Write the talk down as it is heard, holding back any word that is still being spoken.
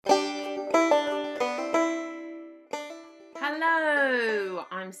Hello,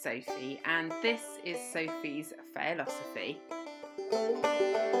 I'm Sophie, and this is Sophie's Philosophy.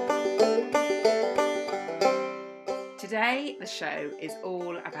 Today, the show is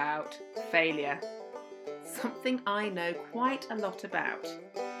all about failure, something I know quite a lot about.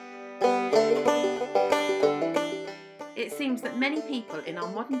 It seems that many people in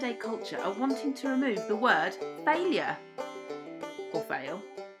our modern day culture are wanting to remove the word failure, or fail,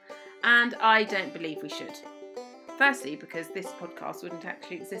 and I don't believe we should. Firstly, because this podcast wouldn't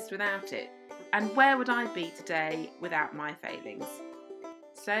actually exist without it. And where would I be today without my failings?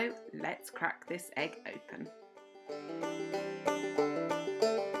 So let's crack this egg open.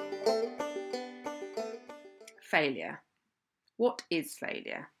 Failure. What is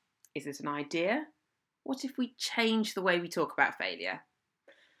failure? Is it an idea? What if we change the way we talk about failure?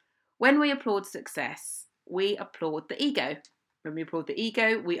 When we applaud success, we applaud the ego. When we applaud the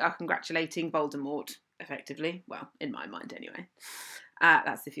ego, we are congratulating Voldemort, effectively. Well, in my mind anyway.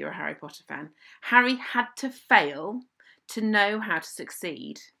 That's if you're a Harry Potter fan. Harry had to fail to know how to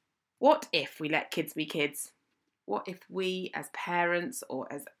succeed. What if we let kids be kids? What if we as parents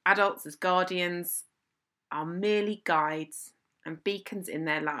or as adults, as guardians, are merely guides and beacons in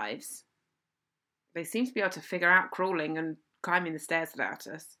their lives? They seem to be able to figure out crawling and climbing the stairs without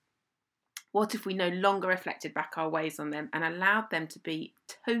us. What if we no longer reflected back our ways on them and allowed them to be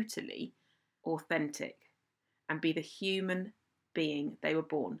totally authentic and be the human being they were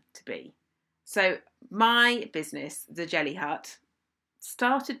born to be? So my business, The Jelly Hut,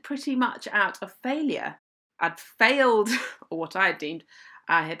 started pretty much out of failure. I'd failed, or what I had deemed,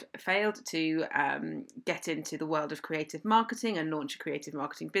 I had failed to get into the world of creative marketing and launch a creative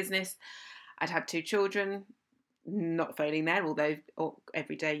marketing business. I'd had 2 children, not failing there, although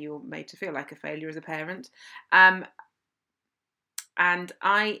every day you're made to feel like a failure as a parent. And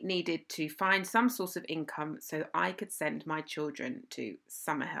I needed to find some source of income so that I could send my children to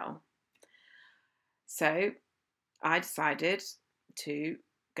Summerhill. So I decided to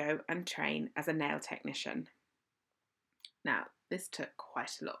go and train as a nail technician. Now, this took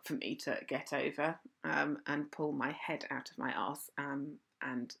quite a lot for me to get over and pull my head out of my arse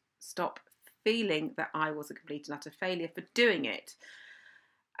and stop feeling that I was a complete and utter failure for doing it.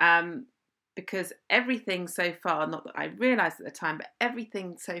 Because everything so far, not that I realised at the time, but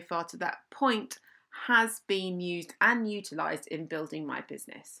everything so far to that point has been used and utilised in building my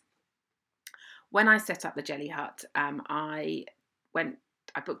business. When I set up the Jelly Hut, I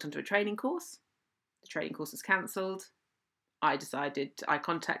booked onto a training course. The training course was cancelled. I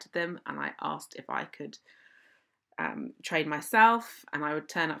contacted them and I asked if I could train myself and I would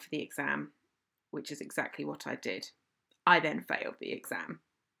turn up for the exam, which is exactly what I did. I then failed the exam.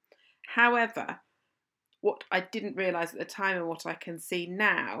 However, what I didn't realise at the time and what I can see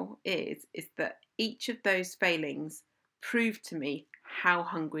now is that each of those failings proved to me how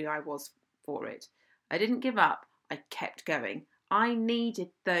hungry I was for it. I didn't give up, I kept going. I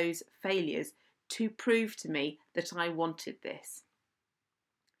needed those failures to prove to me that I wanted this.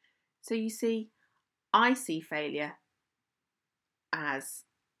 So you see, I see failure as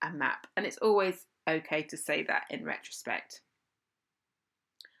a map, and it's always okay to say that in retrospect.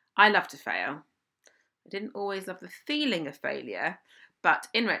 I love to fail. I didn't always love the feeling of failure, but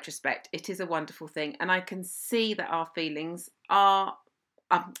in retrospect, it is a wonderful thing, and I can see that our failings are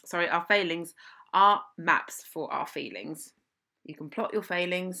maps for our feelings. You can plot your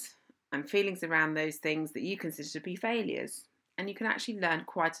failings and feelings around those things that you consider to be failures, and you can actually learn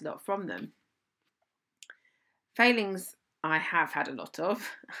quite a lot from them. Failings I have had a lot of,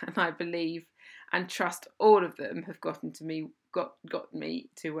 and I believe and trust all of them have got me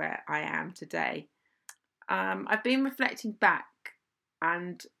to where I am today. I've been reflecting back,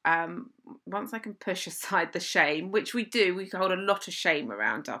 and once I can push aside the shame, which we hold a lot of shame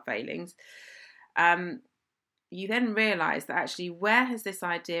around our failings, you then realise that actually where has this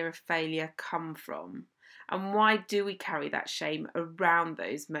idea of failure come from? And why do we carry that shame around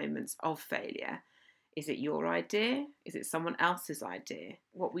those moments of failure? Is it your idea? Is it someone else's idea?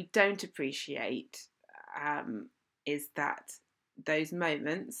 What we don't appreciate is that those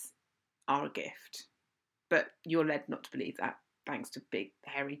moments are a gift. But you're led not to believe that, thanks to big,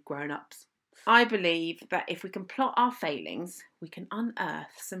 hairy grown-ups. I believe that if we can plot our failings, we can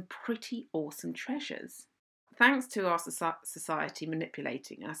unearth some pretty awesome treasures. Thanks to our society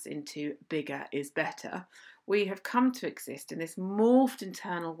manipulating us into bigger is better, we have come to exist in this morphed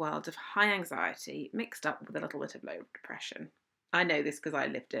internal world of high anxiety mixed up with a little bit of low depression. I know this because I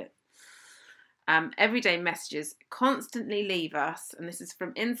lived it. Everyday messages constantly leave us, and this is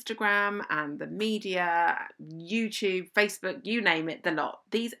from Instagram and the media, YouTube, Facebook, you name it, the lot.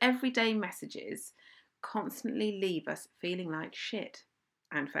 These everyday messages constantly leave us feeling like shit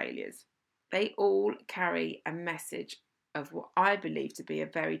and failures. They all carry a message of what I believe to be a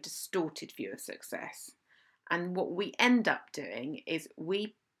very distorted view of success. And what we end up doing is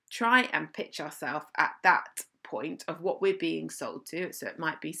we try and pitch ourselves at that point of what we're being sold to. So it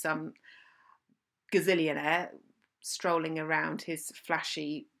might be some gazillionaire strolling around his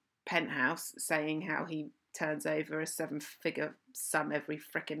flashy penthouse saying how he turns over a 7-figure sum every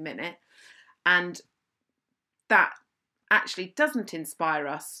frickin' minute. And that actually doesn't inspire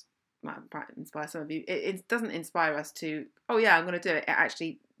us. Well, it might inspire some of you. It doesn't inspire us to, oh yeah, I'm going to do it. It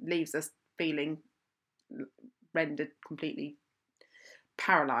actually leaves us feeling rendered completely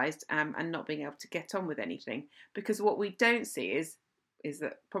paralysed and not being able to get on with anything. Because what we don't see is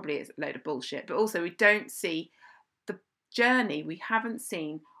that probably it's a load of bullshit, but also we don't see the journey. We haven't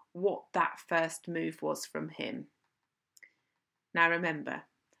seen what that first move was from him. Now remember,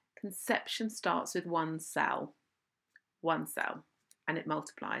 conception starts with one cell, and it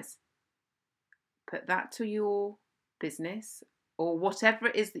multiplies. Put that to your business or whatever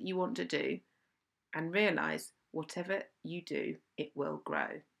it is that you want to do, and realise whatever you do, it will grow.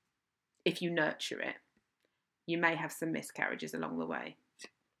 If you nurture it, you may have some miscarriages along the way.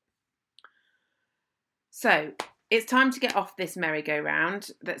 So it's time to get off this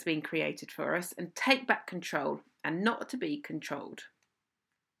merry-go-round that's been created for us and take back control and not to be controlled.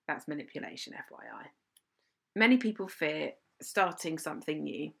 That's manipulation, FYI. Many people fear starting something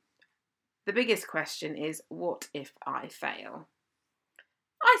new. The biggest question is, what if I fail?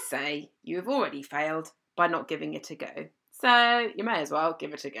 I say you have already failed by not giving it a go. So you may as well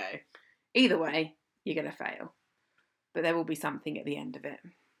give it a go. Either way, you're going to fail. But there will be something at the end of it.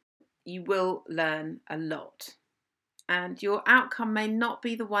 You will learn a lot. And your outcome may not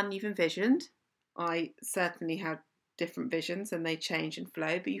be the one you've envisioned. I certainly had different visions and they change and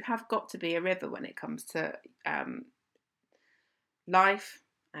flow, but you have got to be a river when it comes to life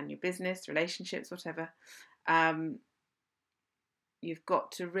and your business, relationships, whatever. You've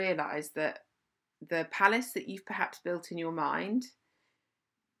got to realise that the palace that you've perhaps built in your mind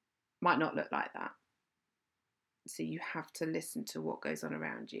might not look like that. So you have to listen to what goes on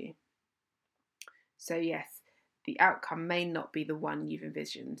around you. So yes, the outcome may not be the one you've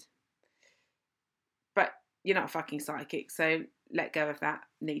envisioned. But you're not a fucking psychic, so let go of that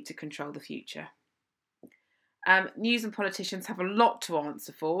need to control the future. News and politicians have a lot to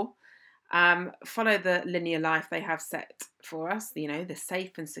answer for. Follow the linear life they have set for us, the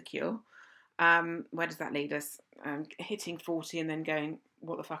safe and secure. Where does that lead us? Hitting 40 and then going,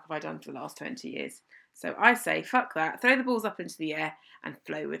 what the fuck have I done for the last 20 years? So I say, fuck that, throw the balls up into the air and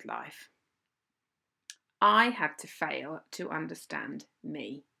flow with life. I had to fail to understand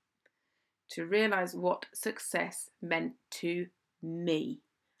me, to realise what success meant to me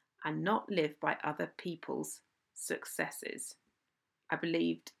and not live by other people's successes. I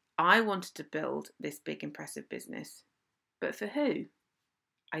believed I wanted to build this big, impressive business, but for who?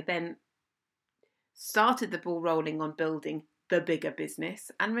 I then started the ball rolling on building the bigger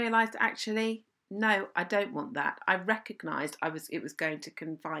business and realised actually, no, I don't want that. I recognised it was going to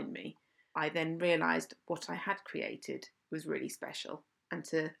confine me. I then realised what I had created was really special and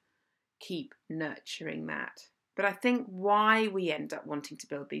to keep nurturing that. But I think why we end up wanting to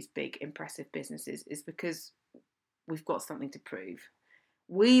build these big, impressive businesses is because we've got something to prove.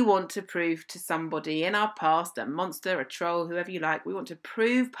 We want to prove to somebody in our past, a monster, a troll, whoever you like, we want to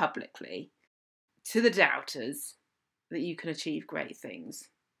prove publicly to the doubters that you can achieve great things,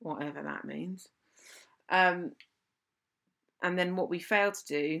 whatever that means. And then what we fail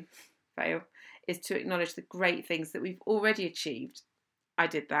is to acknowledge the great things that we've already achieved. I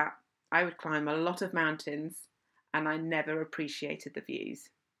did that. I would climb a lot of mountains and I never appreciated the views.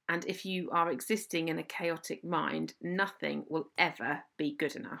 And if you are existing in a chaotic mind, nothing will ever be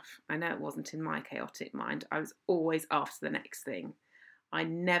good enough. I know it wasn't in my chaotic mind. I was always after the next thing. I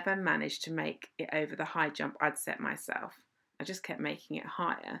never managed to make it over the high jump I'd set myself. I just kept making it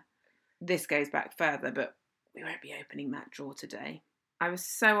higher. This goes back further, but we won't be opening that drawer today. I was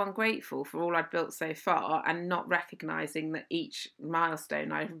so ungrateful for all I'd built so far and not recognising that each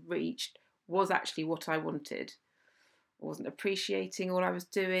milestone I reached was actually what I wanted. I wasn't appreciating all I was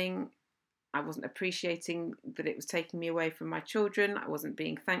doing. I wasn't appreciating that it was taking me away from my children. I wasn't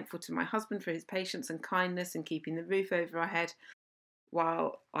being thankful to my husband for his patience and kindness and keeping the roof over our head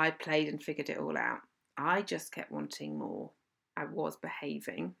while I played and figured it all out. I just kept wanting more. I was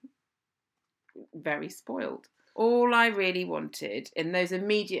behaving very spoiled. All I really wanted in those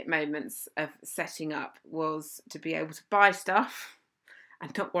immediate moments of setting up was to be able to buy stuff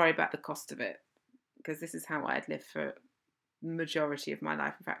and not worry about the cost of it, because this is how I had lived for the majority of my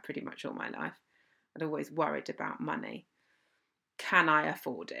life, in fact pretty much all my life. I'd always worried about money. Can I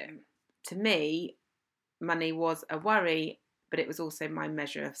afford it? To me, money was a worry, but it was also my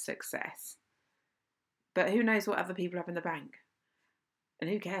measure of success. But who knows what other people have in the bank? And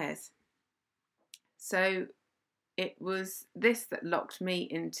who cares? So it was this that locked me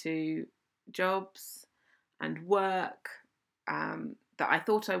into jobs and work that I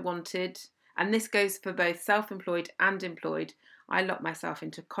thought I wanted. And this goes for both self-employed and employed. I locked myself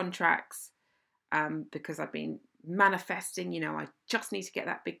into contracts because I've been manifesting, I just need to get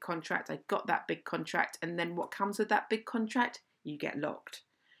that big contract. I got that big contract. And then what comes with that big contract? You get locked.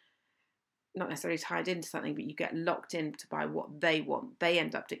 Not necessarily tied into something, but you get locked in by what they want. They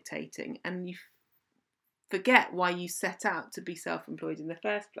end up dictating. And you forget why you set out to be self-employed in the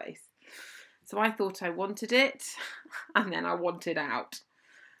first place. So I thought I wanted it, and then I wanted out.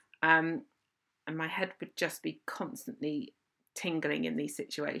 And my head would just be constantly tingling in these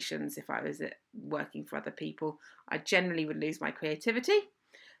situations if I was working for other people. I generally would lose my creativity.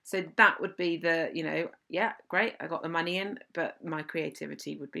 So that would be yeah, great, I got the money in, but my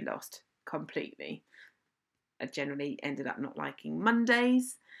creativity would be lost completely. I generally ended up not liking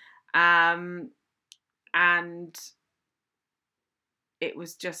Mondays. And it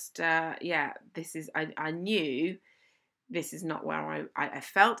was just, I knew this is not where I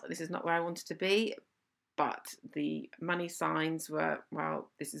felt this is not where I wanted to be, but the money signs were,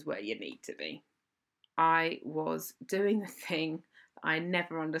 well, this is where you need to be. I was doing the thing that I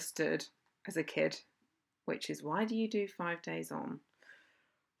never understood as a kid, which is, why do you do 5 days on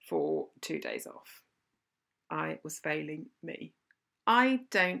for 2 days off? I was failing me. I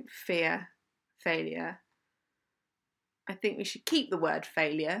don't fear failure. I think we should keep the word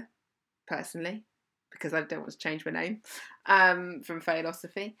failure, personally, because I don't want to change my name from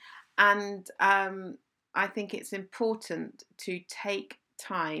Failosophy. And I think it's important to take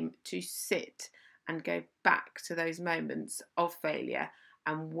time to sit and go back to those moments of failure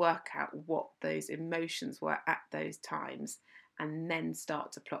and work out what those emotions were at those times, and then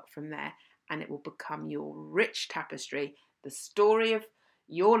start to plot from there. And it will become your rich tapestry, the story of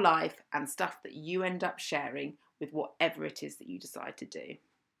your life and stuff that you end up sharing with whatever it is that you decide to do.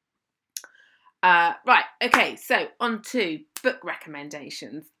 Right, okay, so on to book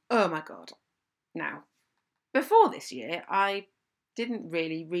recommendations. Oh my God. Now, before this year, I didn't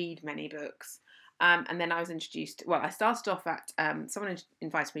really read many books. And then I was introduced, I started off at, someone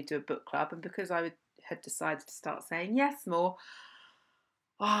invited me to a book club, and because I had decided to start saying yes more,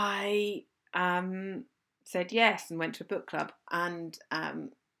 I said yes and went to a book club. And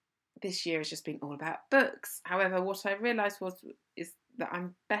this year has just been all about books. However, what I realised is that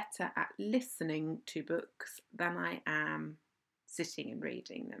I'm better at listening to books than I am sitting and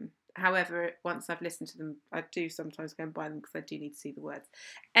reading them. However, once I've listened to them, I do sometimes go and buy them because I do need to see the words.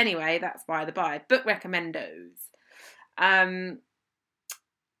 Anyway, that's by the by. Book recommendos.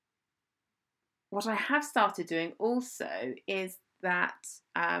 What I have started doing also is that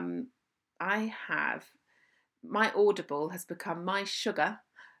my Audible has become my sugar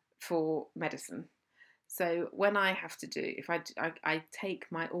for medicine. So when I have to do, if I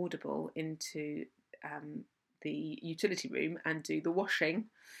take my Audible into the utility room and do the washing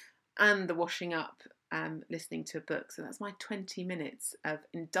and the washing up, listening to a book. So that's my 20 minutes of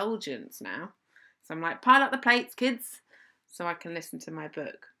indulgence now. So I'm like, pile up the plates, kids, so I can listen to my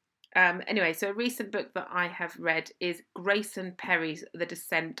book. Anyway, so a recent book that I have read is Grayson Perry's The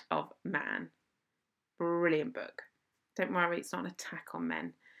Descent of Man. Brilliant book. Don't worry, it's not an attack on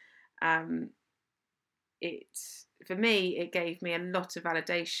men. For me, it gave me a lot of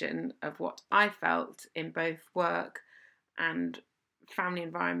validation of what I felt in both work and family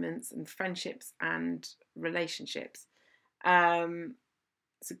environments and friendships and relationships.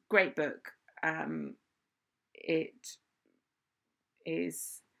 It's a great book. It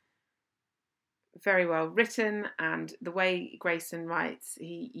is very well written, and the way Grayson writes,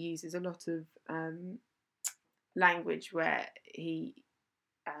 he uses a lot of language where he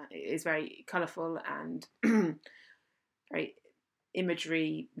is very colourful and very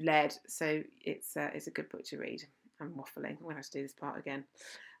imagery led, so it's a good book to read. I'm waffling. I'm going to have to do this part again.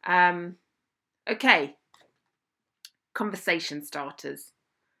 Okay, conversation starters.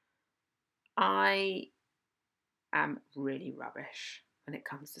 I am really rubbish when it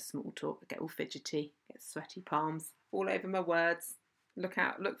comes to small talk. I get all fidgety, get sweaty palms all over my words. Look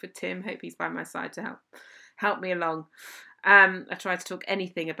for Tim. Hope he's by my side to help me along. I try to talk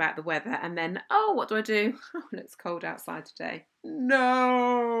anything about the weather, and then, what do I do? Oh, it's cold outside today.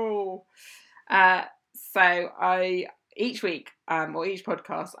 No. So each week, or each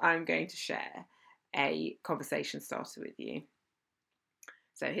podcast, I'm going to share a conversation starter with you.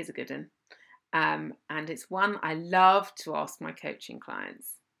 So here's a good one. And it's one I love to ask my coaching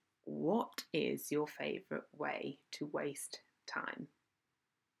clients. What is your favourite way to waste time?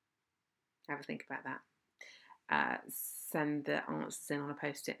 Have a think about that. Send the answers in on a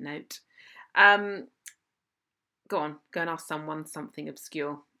post-it note. Go and ask someone something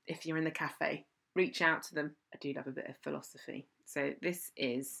obscure. If you're in the cafe, reach out to them. I do love a bit of philosophy. So this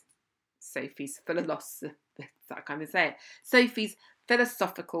is Sophie's philosophy. I can't even say it. Sophie's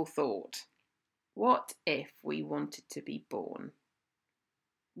philosophical thought. What if we wanted to be born?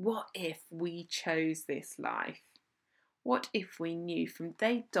 What if we chose this life? What if we knew from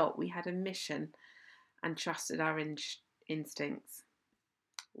day dot we had a mission and trusted our instincts?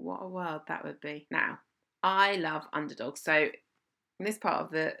 What a world that would be. Now, I love underdogs. So in this part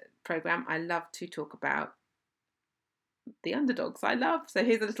of the programme, I love to talk about the underdogs I love. So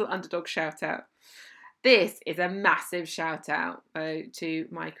here's a little underdog shout out. This is a massive shout out to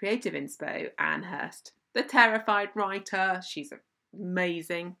my creative inspo, Anne Hurst, the terrified writer. She's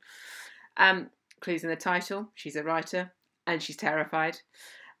amazing. Clues in the title. She's a writer and she's terrified.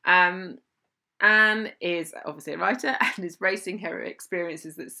 Anne is obviously a writer and is racing her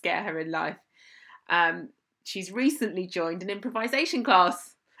experiences that scare her in life. She's recently joined an improvisation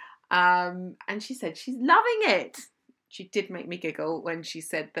class, and she said she's loving it. She did make me giggle when she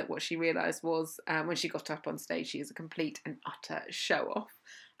said that what she realised was when she got up on stage, she is a complete and utter show-off.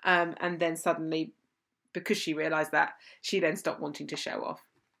 And then suddenly, because she realised that, she then stopped wanting to show off.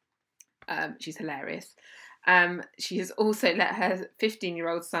 She's hilarious. She has also let her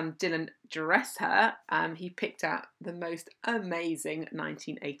 15-year-old son Dylan dress her. He picked out the most amazing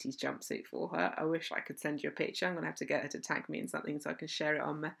 1980s jumpsuit for her. I wish I could send you a picture. I'm going to have to get her to tag me in something so I can share it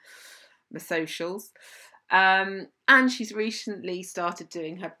on my socials. And she's recently started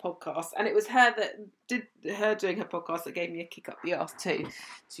doing her podcast, and it was her doing her podcast that gave me a kick up the arse too,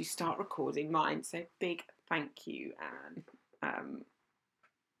 to start recording mine. So big thank you, Anne.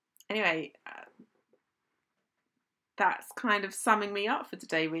 Anyway, that's kind of summing me up for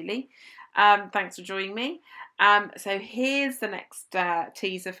today, really. Thanks for joining me. So here's the next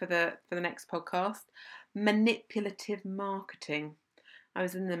teaser for the next podcast: manipulative marketing. I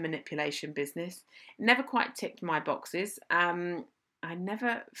was in the manipulation business. It never quite ticked my boxes. I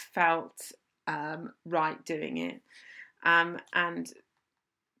never felt right doing it. And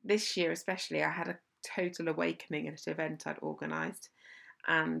this year especially, I had a total awakening at an event I'd organised.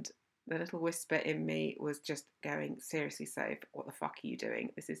 And the little whisper in me was just going, seriously, Soph, what the fuck are you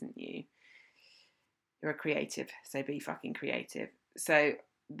doing? This isn't you. You're a creative, so be fucking creative. So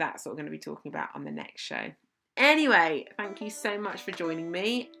that's what we're going to be talking about on the next show. Anyway, thank you so much for joining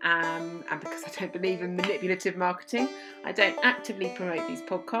me. And because I don't believe in manipulative marketing, I don't actively promote these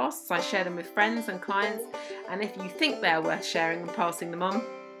podcasts. I share them with friends and clients. And if you think they're worth sharing and passing them on,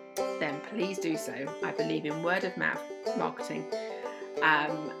 then please do so. I believe in word of mouth marketing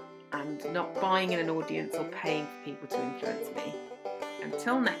and not buying in an audience or paying for people to influence me.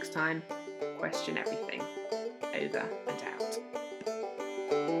 Until next time, question everything. Over and out.